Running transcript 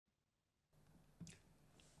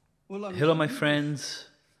Hello, my friends.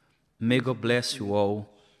 May God bless you all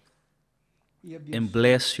and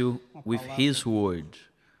bless you with His Word.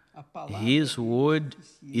 His Word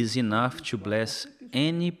is enough to bless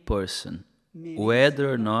any person,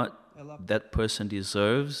 whether or not that person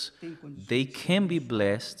deserves. They can be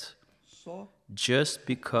blessed just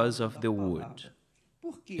because of the Word.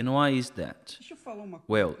 And why is that?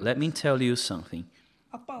 Well, let me tell you something.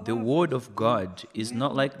 The Word of God is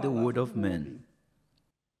not like the Word of man.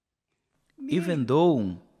 Even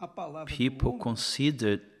though people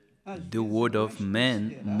consider the Word of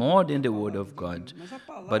man more than the Word of God,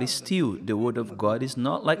 but still, the Word of God is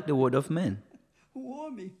not like the Word of man.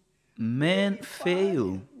 Men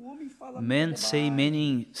fail. Men say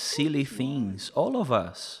many silly things. All of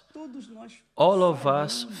us. All of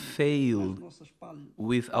us fail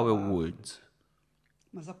with our words.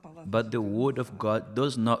 But the Word of God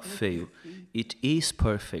does not fail. It is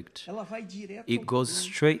perfect. It goes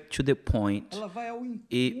straight to the point.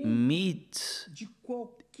 It meets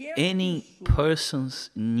any person's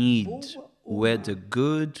need, whether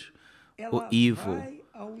good or evil.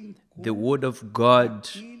 The Word of God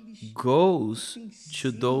goes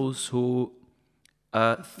to those who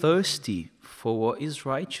are thirsty for what is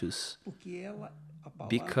righteous,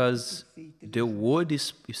 because the Word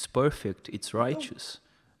is perfect, it's righteous.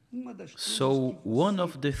 So one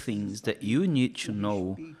of the things that you need to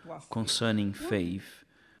know concerning faith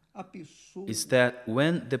is that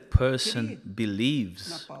when the person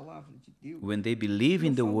believes, when they believe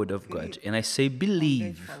in the Word of God, and I say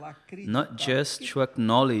believe, not just to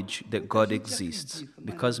acknowledge that God exists,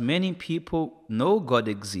 because many people know God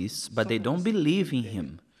exists, but they don't believe in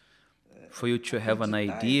Him. For you to have an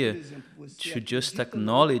idea, to just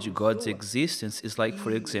acknowledge God's existence is like,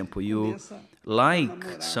 for example, you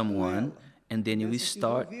like someone and then you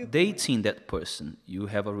start dating that person. You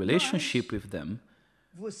have a relationship with them,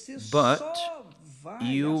 but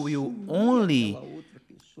you will only,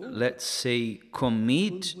 let's say,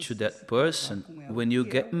 commit to that person when you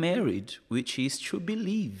get married, which is to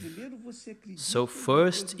believe. So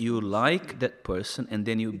first you like that person and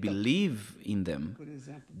then you believe in them,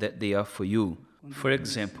 that they are for you. For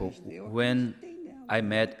example, when I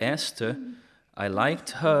met Esther, I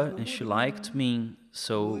liked her and she liked me,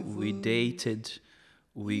 so we dated,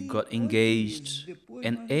 we got engaged,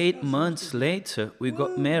 and 8 months later we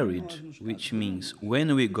got married, which means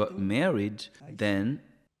when we got married, then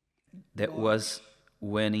that was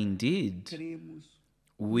when indeed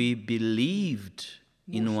we believed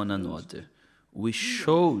in one another. We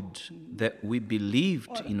showed that we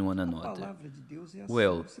believed in one another.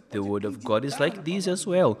 Well, the Word of God is like this as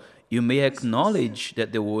well. You may acknowledge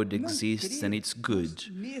that the Word exists and it's good,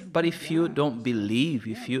 but if you don't believe,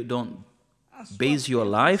 if you don't base your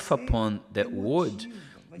life upon that Word,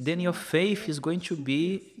 then your faith is going to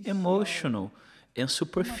be emotional and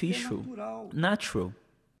superficial, natural.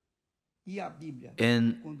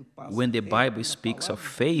 And when the Bible speaks of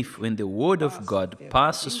faith, when the Word of God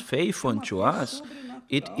passes faith onto us,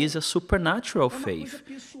 it is a supernatural faith.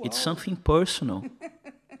 It's something personal.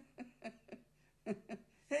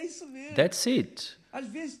 That's it.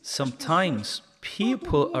 Sometimes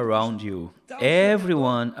people around you,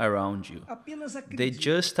 everyone around you, they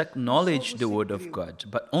just acknowledge the Word of God,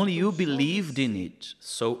 but only you believed in it,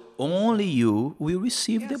 so only you will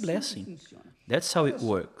receive the blessing. That's how it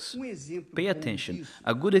works. Pay attention.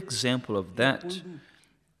 A good example of that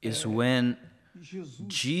is when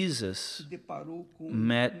Jesus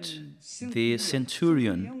met the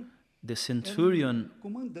centurion. The centurion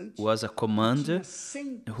was a commander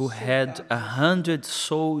who had 100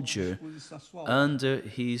 soldiers under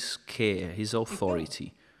his care, his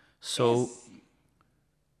authority. So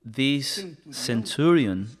this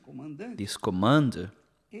centurion, this commander,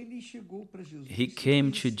 he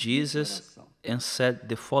came to Jesus and said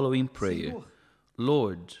the following prayer: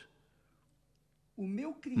 Lord,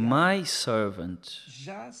 my servant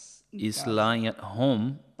is lying at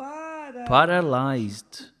home,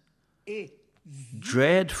 paralyzed,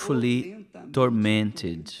 dreadfully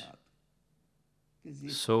tormented.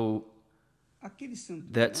 So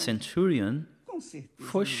that centurion,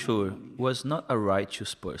 for sure, was not a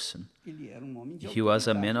righteous person. He was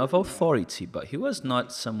a man of authority, but he was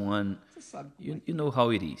not someone, you know how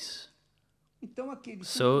it is.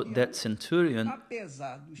 So that centurion,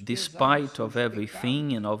 despite of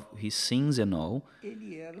everything and of his sins and all,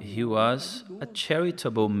 he was a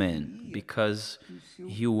charitable man because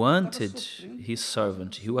he wanted his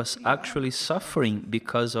servant. He was actually suffering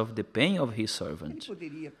because of the pain of his servant.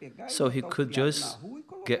 So he could just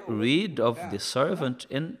get rid of the servant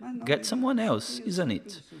and get someone else, isn't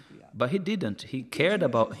it? But he didn't. He cared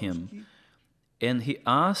about him. and he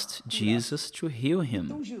asked Jesus to heal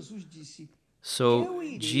him. So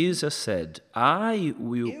Jesus said, I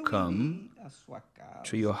will come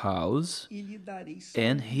to your house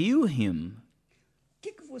and heal him.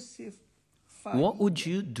 What would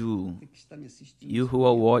you do, you who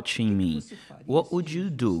are watching me? What would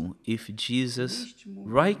you do if Jesus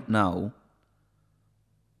right now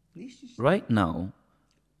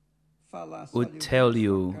would tell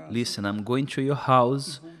you, listen, I'm going to your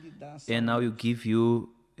house and I will give you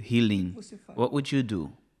healing? What would you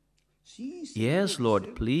do? Yes,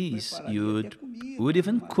 Lord, please. You would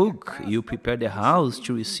even cook. You prepare the house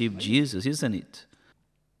to receive Jesus, isn't it?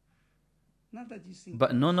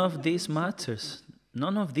 But none of this matters.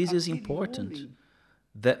 None of this is important.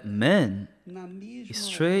 That man,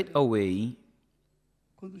 straight away,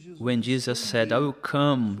 when Jesus said, I will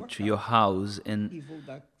come to your house and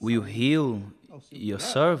will heal your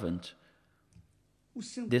servant,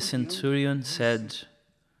 the centurion said,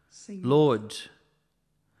 Lord,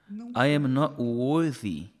 I am not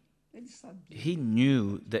worthy. He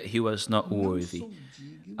knew that he was not worthy.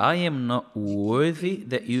 I am not worthy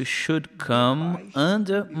that you should come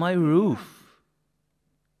under my roof.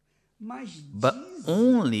 But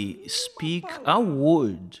only speak a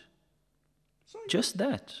word. Just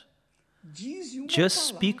that. Just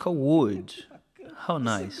speak a word. How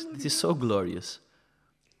nice. This is so glorious.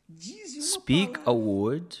 Speak a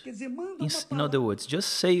word. In other words, just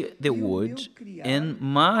say the word, and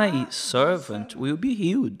my servant will be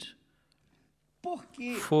healed.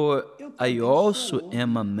 For I also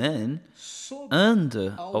am a man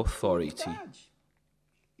under authority,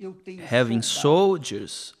 having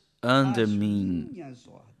soldiers under me.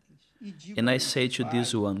 And I say to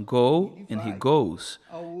this one, go, and he goes,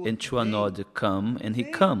 and to another, come, and he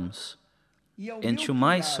comes. And to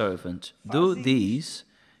my servant, do this,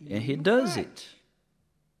 and he does it.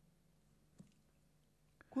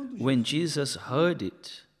 When Jesus heard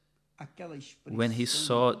it, when he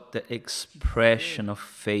saw the expression of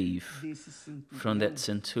faith from that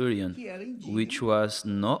centurion, which was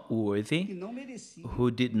not worthy, who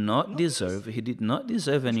did not deserve, he did not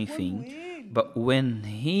deserve anything, but when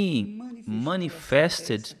he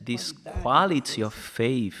manifested this quality of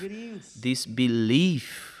faith, this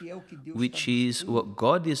belief, which is what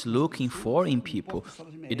God is looking for in people,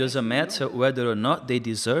 it doesn't matter whether or not they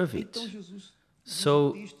deserve it.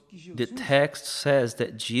 So the text says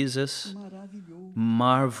that Jesus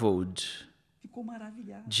marveled.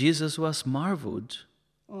 Jesus was marveled.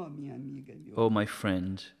 Oh, my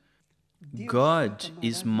friend, God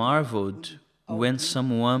is marveled when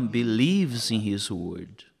someone believes in His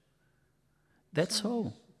word. That's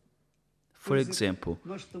all. For example,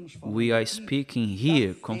 we are speaking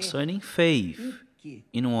here concerning faith.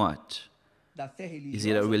 In what? Is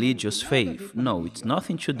it a religious faith? No, it's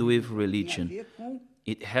nothing to do with religion.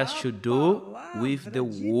 It has to do with the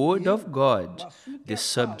Word of God. The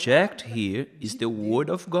subject here is the Word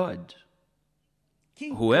of God.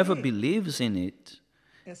 Whoever believes in it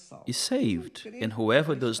is saved, and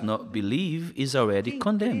whoever does not believe is already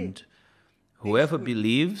condemned. Whoever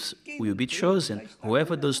believes will be chosen.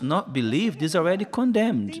 Whoever does not believe is already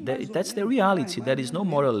condemned. That's the reality. There is no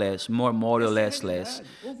more or less, more or less.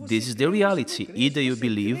 This is the reality. Either you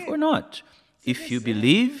believe or not. If you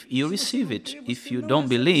believe, you receive it. If you don't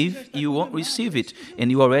believe, you won't receive it.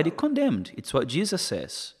 And you're already condemned. It's what Jesus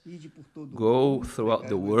says. Go throughout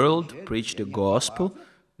the world, preach the gospel,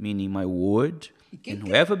 meaning my word, and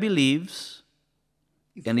whoever believes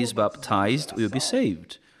and is baptized will be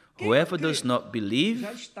saved. Whoever does not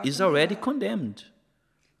believe is already condemned.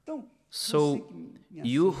 So,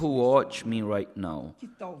 you who watch me right now,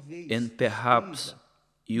 and perhaps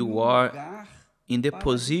you are in the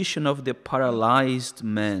position of the paralyzed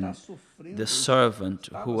man, the servant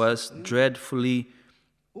who was dreadfully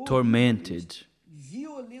tormented.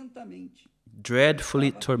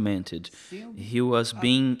 Dreadfully tormented. He was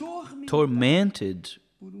being tormented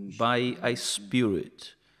by a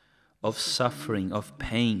spirit of suffering, of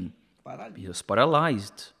pain. He was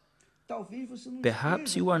paralyzed.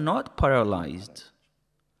 Perhaps you are not paralyzed.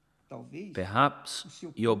 Perhaps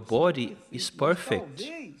your body is perfect,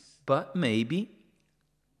 but maybe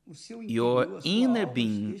your inner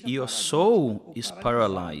being, your soul is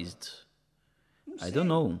paralyzed. I don't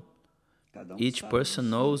know. Each person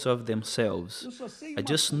knows of themselves. I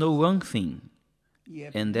just know one thing,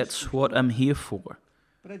 and that's what I'm here for,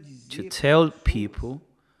 to tell people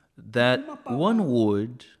that one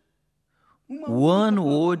word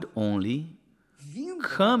only,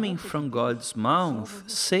 coming from God's mouth,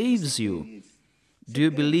 saves you. Do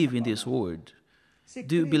you believe in this word?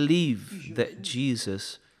 Do you believe that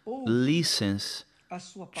Jesus listens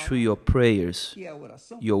through your prayers,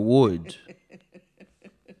 your word.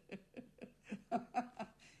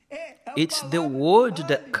 It's the word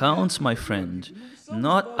that counts, my friend,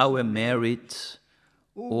 not our merits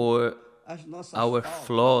or our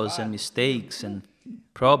flaws and mistakes and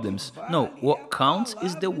problems. No, what counts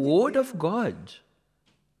is the word of God.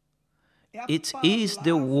 It is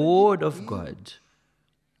the word of God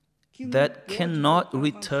that cannot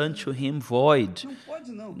return to him void.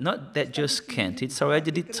 Not that just can't, it's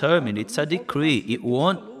already determined, it's a decree. It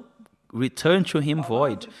won't return to him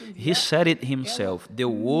void. He said it himself. The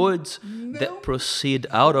words that proceed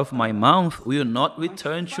out of my mouth will not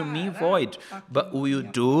return to me void, but will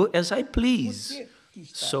do as I please.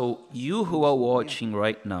 So you who are watching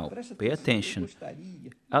right now, pay attention.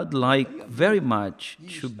 I'd like very much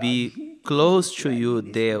to be close to you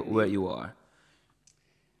there where you are,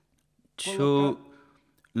 to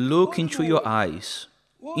look into your eyes,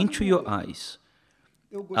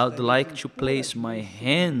 I'd like to place my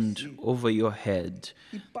hand over your head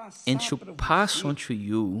and to pass on to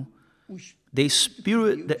you the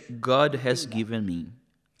Spirit that God has given me.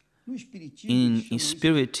 In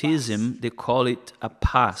Spiritism, they call it a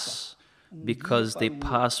pass, because they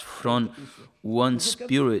pass from one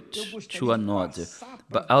spirit to another.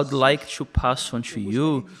 But I would like to pass on to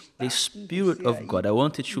you the Spirit of God. I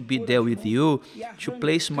wanted to be there with you, to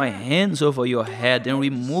place my hands over your head and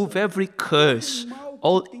remove every curse,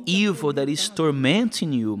 all evil that is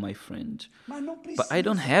tormenting you, my friend. But I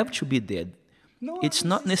don't have to be there. It's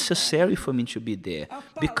not necessary for me to be there,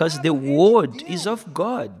 because the Word is of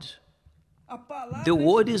God. The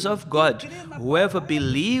Word is of God. Whoever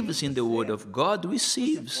believes in the Word of God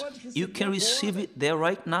receives. You can receive it there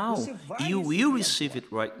right now. You will receive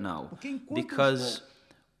it right now. Because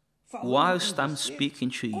whilst I'm speaking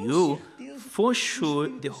to you, for sure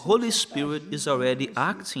the Holy Spirit is already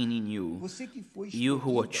acting in you. You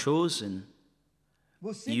who are chosen.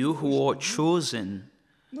 You who are chosen.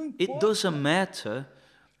 It doesn't matter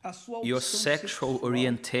your sexual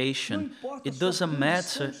orientation. It doesn't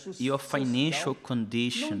matter your financial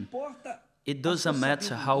condition. It doesn't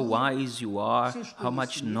matter how wise you are, how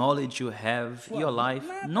much knowledge you have, your life.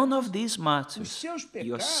 None of these matters.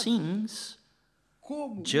 Your sins,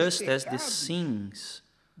 just as the sins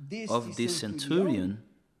of this centurion,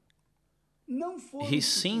 his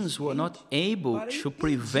sins were not able to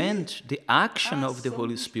prevent the action of the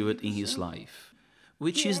Holy Spirit in his life,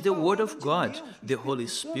 which is the Word of God, the Holy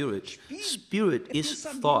Spirit. Spirit is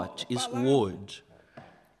thought, is word.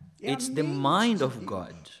 It's the mind of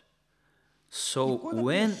God. So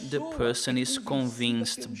when the person is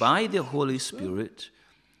convinced by the Holy Spirit,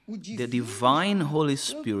 the divine Holy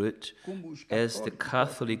Spirit, as the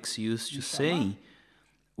Catholics used to say,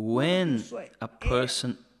 when a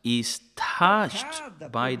person is touched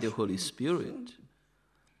by the Holy Spirit,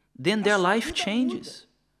 then their life changes.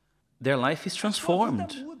 Their life is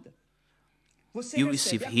transformed. You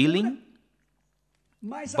receive healing,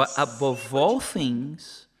 but above all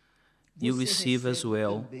things, you receive as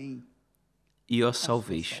well your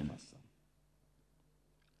salvation.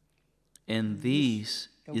 And this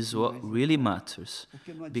is what really matters,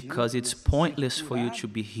 because it's pointless for you to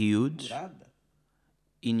be healed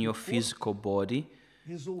in your physical body,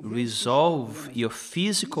 resolve your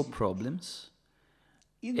physical problems,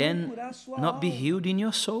 and not be healed in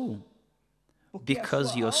your soul,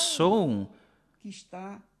 because your soul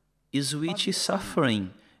is which is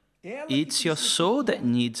suffering. It's your soul that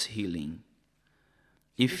needs healing.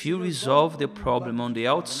 If you resolve the problem on the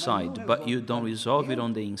outside, but you don't resolve it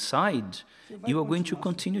on the inside, you are going to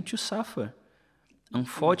continue to suffer.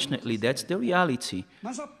 Unfortunately, that's the reality.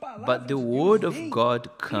 But the Word of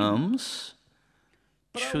God comes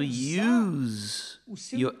to use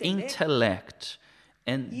your intellect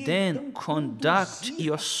and then conduct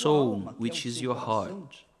your soul, which is your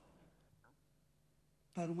heart,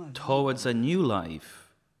 towards a new life.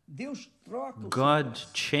 God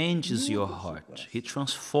changes your heart. He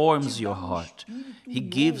transforms your heart. He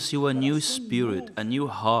gives you a new spirit, a new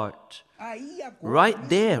heart. Right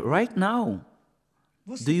there, right now.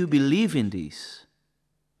 Do you believe in this?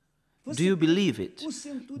 Do you believe it?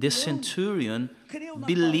 The centurion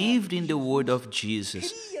believed in the word of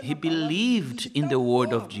Jesus. He believed in the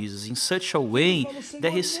word of Jesus in such a way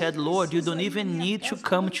that he said, Lord, you don't even need to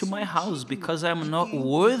come to my house, because I'm not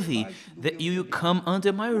worthy that you come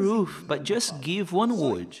under my roof, but just give one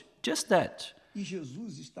word, just that.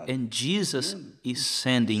 And Jesus is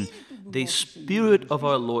sending, the Spirit of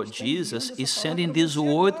our Lord Jesus is sending this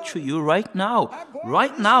word to you right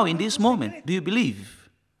now, in this moment. Do you believe?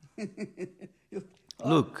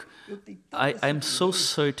 Look, I'm so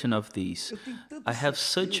certain of this. I have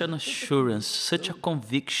such an assurance, such a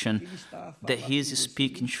conviction that He is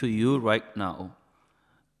speaking to you right now,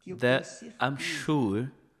 that I'm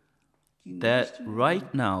sure that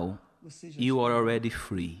right now you are already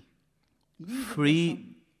free.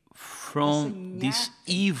 Free from this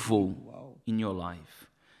evil in your life.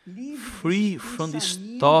 Free from these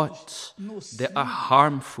thoughts that are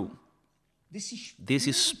harmful.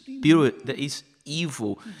 This spirit that is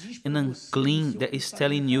evil and unclean that is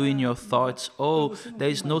telling you in your thoughts, oh, there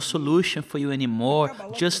is no solution for you anymore,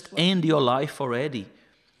 just end your life already.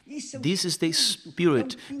 This is the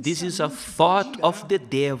spirit, this is a thought of the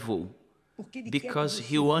devil, because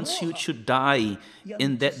he wants you to die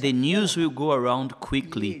and that the news will go around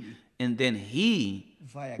quickly and then he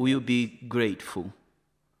will be grateful.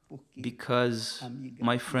 Because,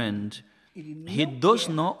 my friend, he does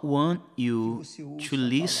not want you to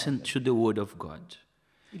listen to the word of God.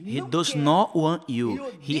 He does not want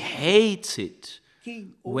you. He hates it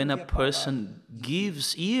when a person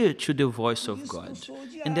gives ear to the voice of God.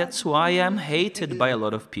 And that's why I'm hated by a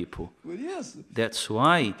lot of people. That's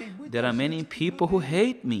why there are many people who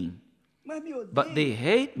hate me. But they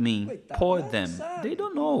hate me for them. They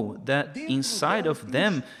don't know that inside of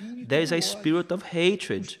them there is a spirit of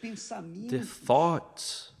hatred. The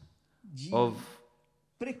thoughts of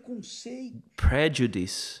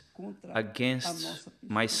prejudice against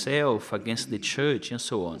myself, against the church, and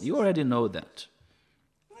so on. You already know that.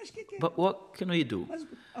 But what can we do?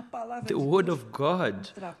 The Word of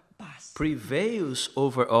God prevails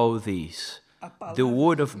over all these. The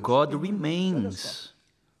Word of God remains.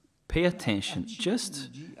 Pay attention, just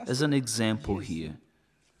as an example here.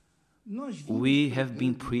 We have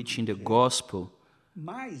been preaching the gospel.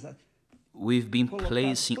 We've been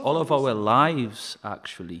placing all of our lives,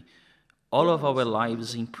 actually, all of our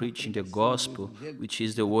lives in preaching the gospel, which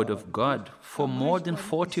is the Word of God, for more than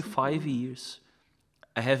 45 years.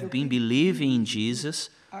 I have been believing in Jesus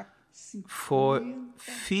for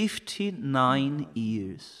 59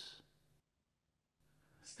 years.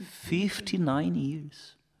 59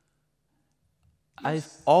 years. I've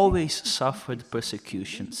always suffered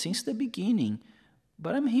persecution since the beginning,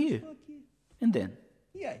 but I'm here. And then,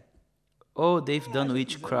 oh, they've done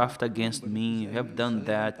witchcraft against me, have done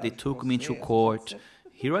that, they took me to court.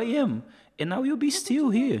 Here I am, and I will be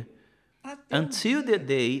still here until the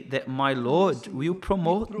day that my Lord will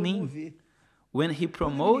promote me. When He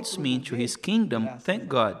promotes me into His kingdom, thank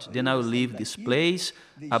God, then I will leave this place,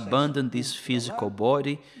 abandon this physical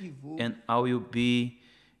body, and I will be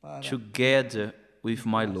together with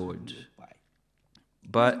my Lord.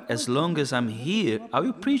 But as long as I'm here, I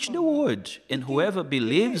will preach the word, and whoever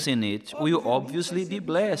believes in it will obviously be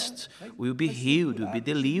blessed, will be healed, will be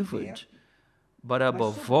delivered. But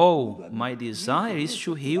above all, my desire is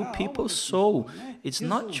to heal people's soul. It's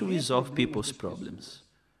not to resolve people's problems.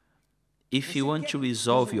 If you want to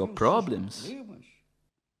resolve your problems,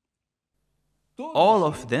 all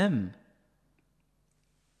of them,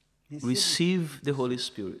 receive the Holy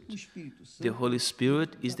Spirit. The Holy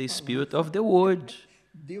Spirit is the Spirit of the Word.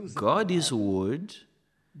 God is Word.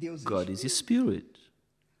 God is Spirit.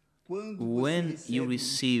 When you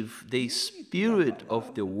receive the Spirit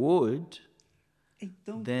of the Word,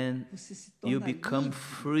 then you become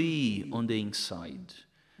free on the inside.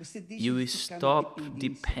 You will stop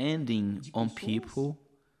depending on people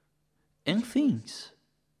and things.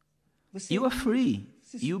 You are free.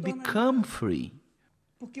 You become free.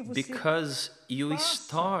 Because you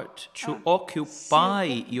start to occupy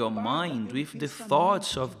your mind with the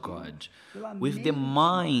thoughts of God, with the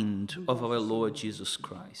mind of our Lord Jesus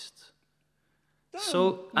Christ.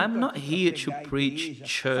 So I'm not here to preach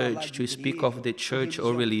church, to speak of the church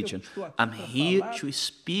or religion. I'm here to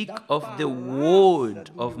speak of the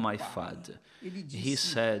word of my Father. He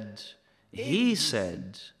said,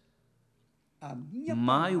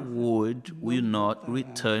 my word will not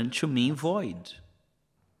return to me void.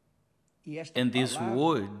 And this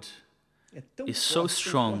word is so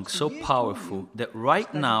strong, so powerful, that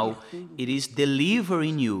right now it is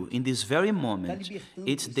delivering you in this very moment.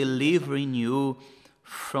 It's delivering you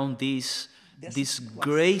from this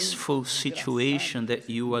graceful situation that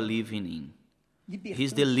you are living in.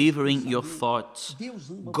 He's delivering your thoughts.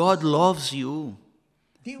 God loves you.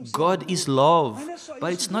 God is love.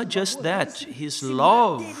 But it's not just that. His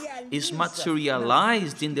love is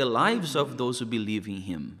materialized in the lives of those who believe in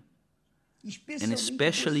Him. And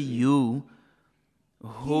especially you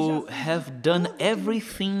who have done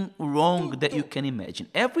everything wrong that you can imagine.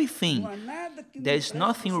 Everything. There is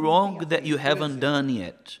nothing wrong that you haven't done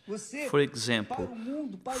yet. For example,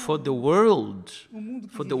 for the world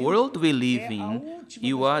we live in,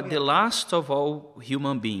 you are the last of all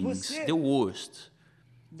human beings, the worst.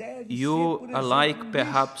 You are like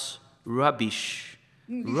perhaps rubbish,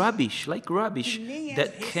 like rubbish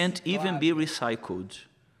that can't even be recycled.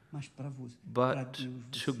 But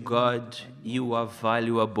to God, you are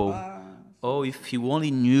valuable. Oh, if you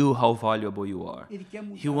only knew how valuable you are.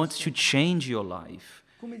 He wants to change your life,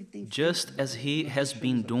 just as He has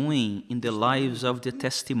been doing in the lives of the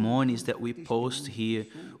testimonies that we post here.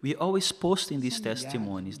 We always posting these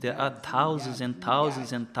testimonies. There are thousands and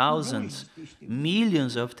thousands and thousands,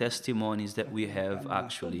 millions of testimonies that we have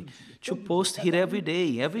actually to post here every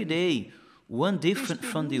day. One different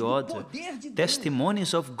from the other.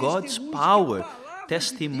 Testimonies of God's power.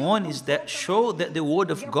 Testimonies that show that the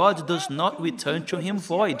word of God does not return to Him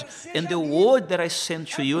void. And the word that I send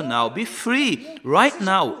to you now, be free right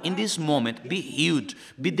now, in this moment. Be healed,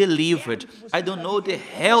 be delivered. I don't know the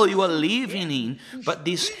hell you are living in, but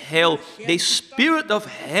this hell, the spirit of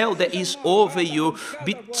hell that is over you,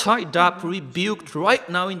 be tied up, rebuked right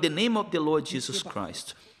now in the name of the Lord Jesus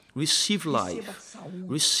Christ. Receive life,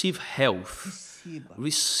 receive health,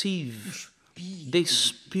 receive the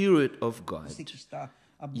Spirit of God.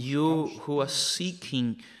 You who are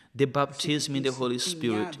seeking the baptism in the Holy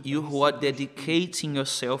Spirit, you who are dedicating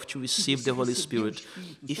yourself to receive the Holy Spirit,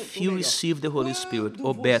 if you receive the Holy Spirit,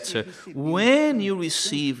 or better, when you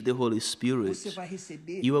receive the Holy Spirit,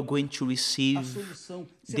 you are going to receive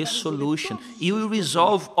the solution. You will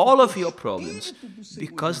resolve all of your problems,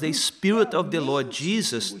 because the Spirit of the Lord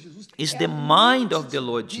Jesus is the mind of the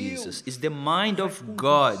Lord Jesus, is the mind of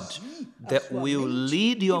God that will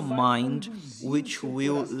lead your mind, which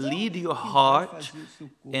will lead your heart,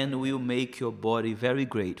 and will make your body very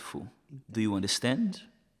grateful. Do you understand?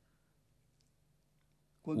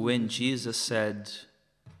 When Jesus heard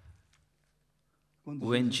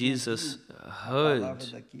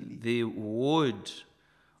the word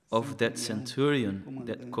of that centurion,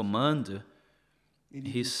 that commander,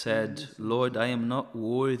 he said, "Lord, I am not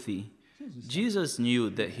worthy." Jesus knew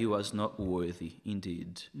that he was not worthy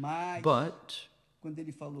indeed. But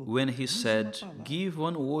when he said, "Give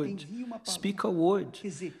one word, speak a word,"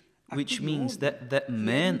 which means that that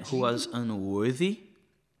man who was unworthy,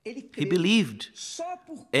 he believed.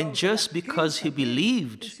 And just because he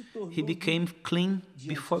believed, he became clean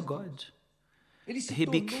before God. He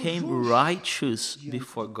became righteous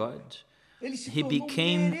before God. He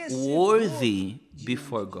became worthy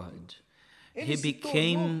before God. He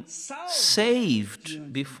became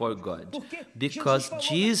saved before God, because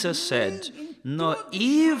Jesus said, "Not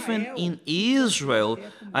even in Israel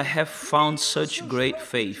I have found such great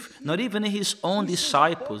faith." Not even in his own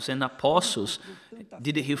disciples and apostles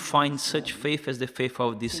did he find such faith as the faith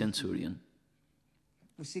of this centurion.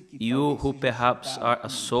 You who perhaps are a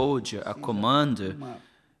soldier, a commander,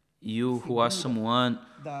 you who are someone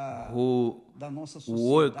who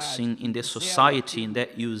works in the society, in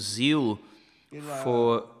that you zeal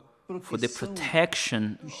for the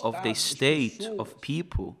protection of the state, of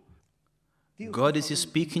people, God is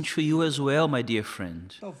speaking to you as well, my dear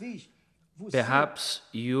friend. Perhaps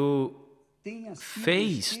you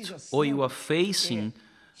faced or you are facing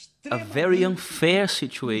a very unfair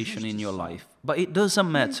situation in your life, but it doesn't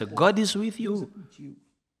matter. God is with you.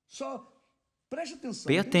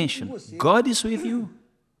 Pay attention. God is with you.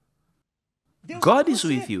 God is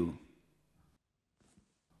with you.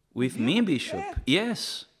 With me, Bishop?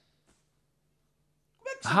 Yes.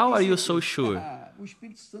 How are you so sure?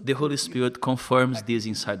 The Holy Spirit confirms this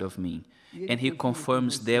inside of me, and He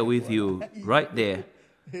confirms there with you, right there.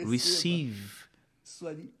 Receive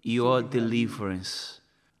your deliverance.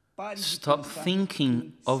 Stop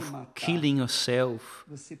thinking of killing yourself.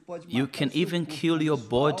 You can even kill your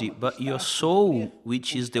body, but your soul,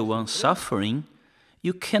 which is the one suffering,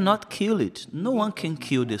 you cannot kill it. No one can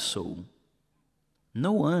kill the soul.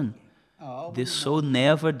 No one. The soul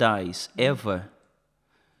never dies, ever.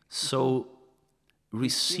 So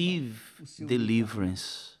receive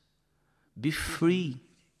deliverance. Be free.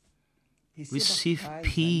 Receive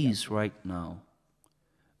peace right now.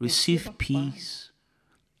 Receive peace.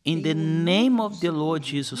 In the name of the Lord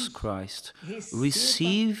Jesus Christ,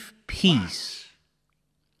 receive peace.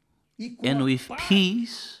 And with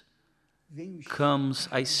peace comes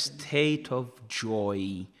a state of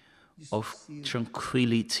joy, of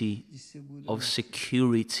tranquility, of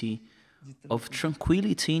security, of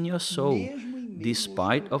tranquility in your soul,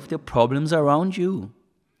 despite of the problems around you.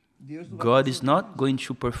 God is not going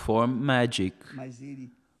to perform magic,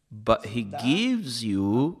 but He gives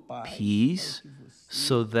you peace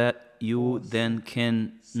so that you then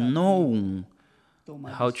can know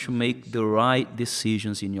how to make the right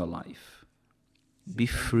decisions in your life. Be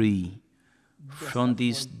free from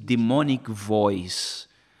this demonic voice.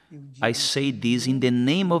 I say this in the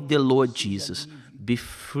name of the Lord Jesus. Be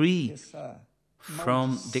free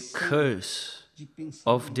from the curse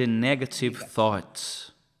of the negative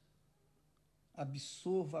thoughts.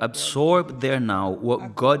 Absorb there now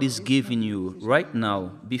what God is giving you right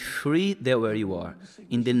now. Be free there where you are.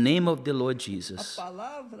 In the name of the Lord Jesus.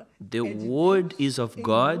 The word is of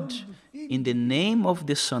God in the name of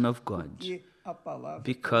the Son of God.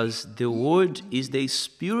 Because the word is the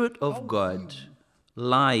Spirit of God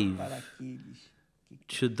live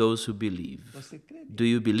to those who believe. Do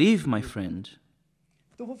you believe, my friend?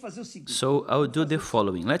 So I'll do the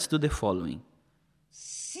following. Let's do the following.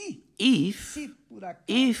 If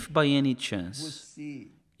by any chance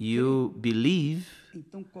you believe,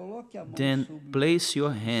 then place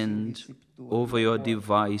your hand over your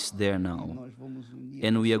device there now.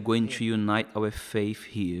 And we are going to unite our faith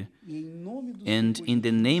here. And in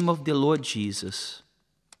the name of the Lord Jesus,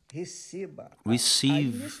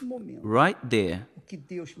 receive right there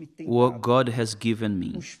what God has given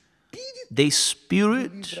me. The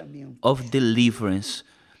spirit of deliverance,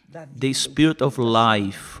 the spirit of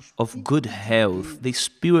life, of good health, the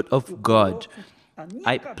Spirit of God.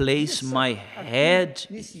 I place my head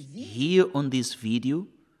here on this video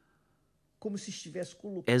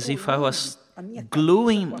as if I was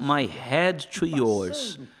gluing my head to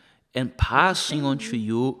yours and passing on to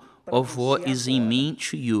you of what is in me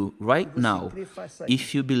to you right now.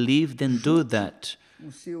 If you believe, then do that.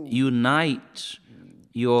 Unite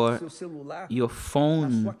your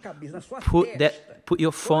phone, put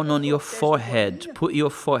your phone on your forehead, put your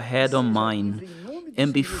forehead on mine,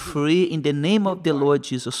 and be free in the name of the Lord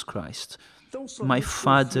Jesus Christ. My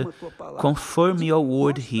Father, confirm your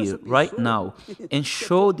word here right now and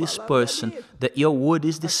show this person that your word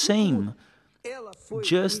is the same.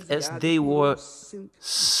 Just as they were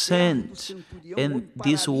sent, and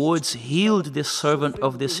these words healed the servant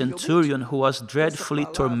of the centurion who was dreadfully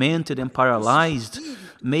tormented and paralyzed,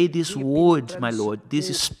 may this word, my Lord,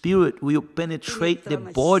 this Spirit will penetrate the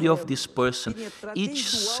body of this person, each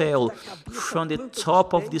cell from the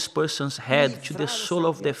top of this person's head to the sole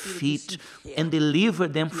of their feet, and deliver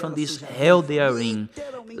them from this hell they are in.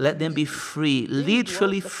 Let them be free,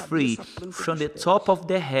 literally free, from the top of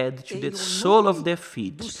their head to the sole of their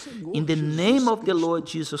feet. In the name of the Lord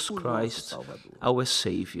Jesus Christ, our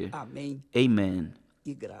Savior. Amen.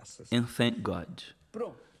 And thank God.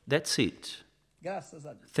 That's it.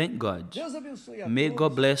 Thank God. May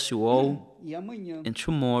God bless you all. And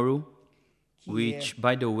tomorrow, which,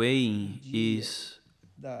 by the way, is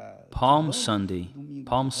Palm Sunday,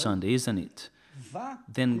 isn't it?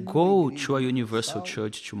 Then go to a universal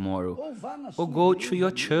church tomorrow, or go to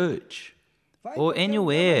your church, or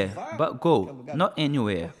anywhere, but go, not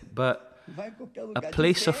anywhere, but a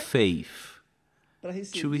place of faith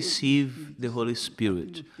to receive the Holy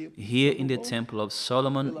Spirit here in the Temple of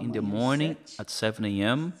Solomon in the morning at 7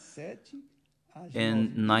 a.m.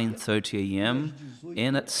 and 9:30 a.m.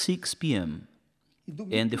 and at 6 p.m.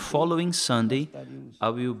 And the following Sunday, I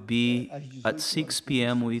will be at 6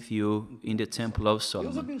 p.m. with you in the Temple of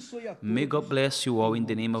Solomon. May God bless you all in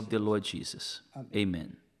the name of the Lord Jesus.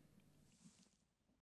 Amen.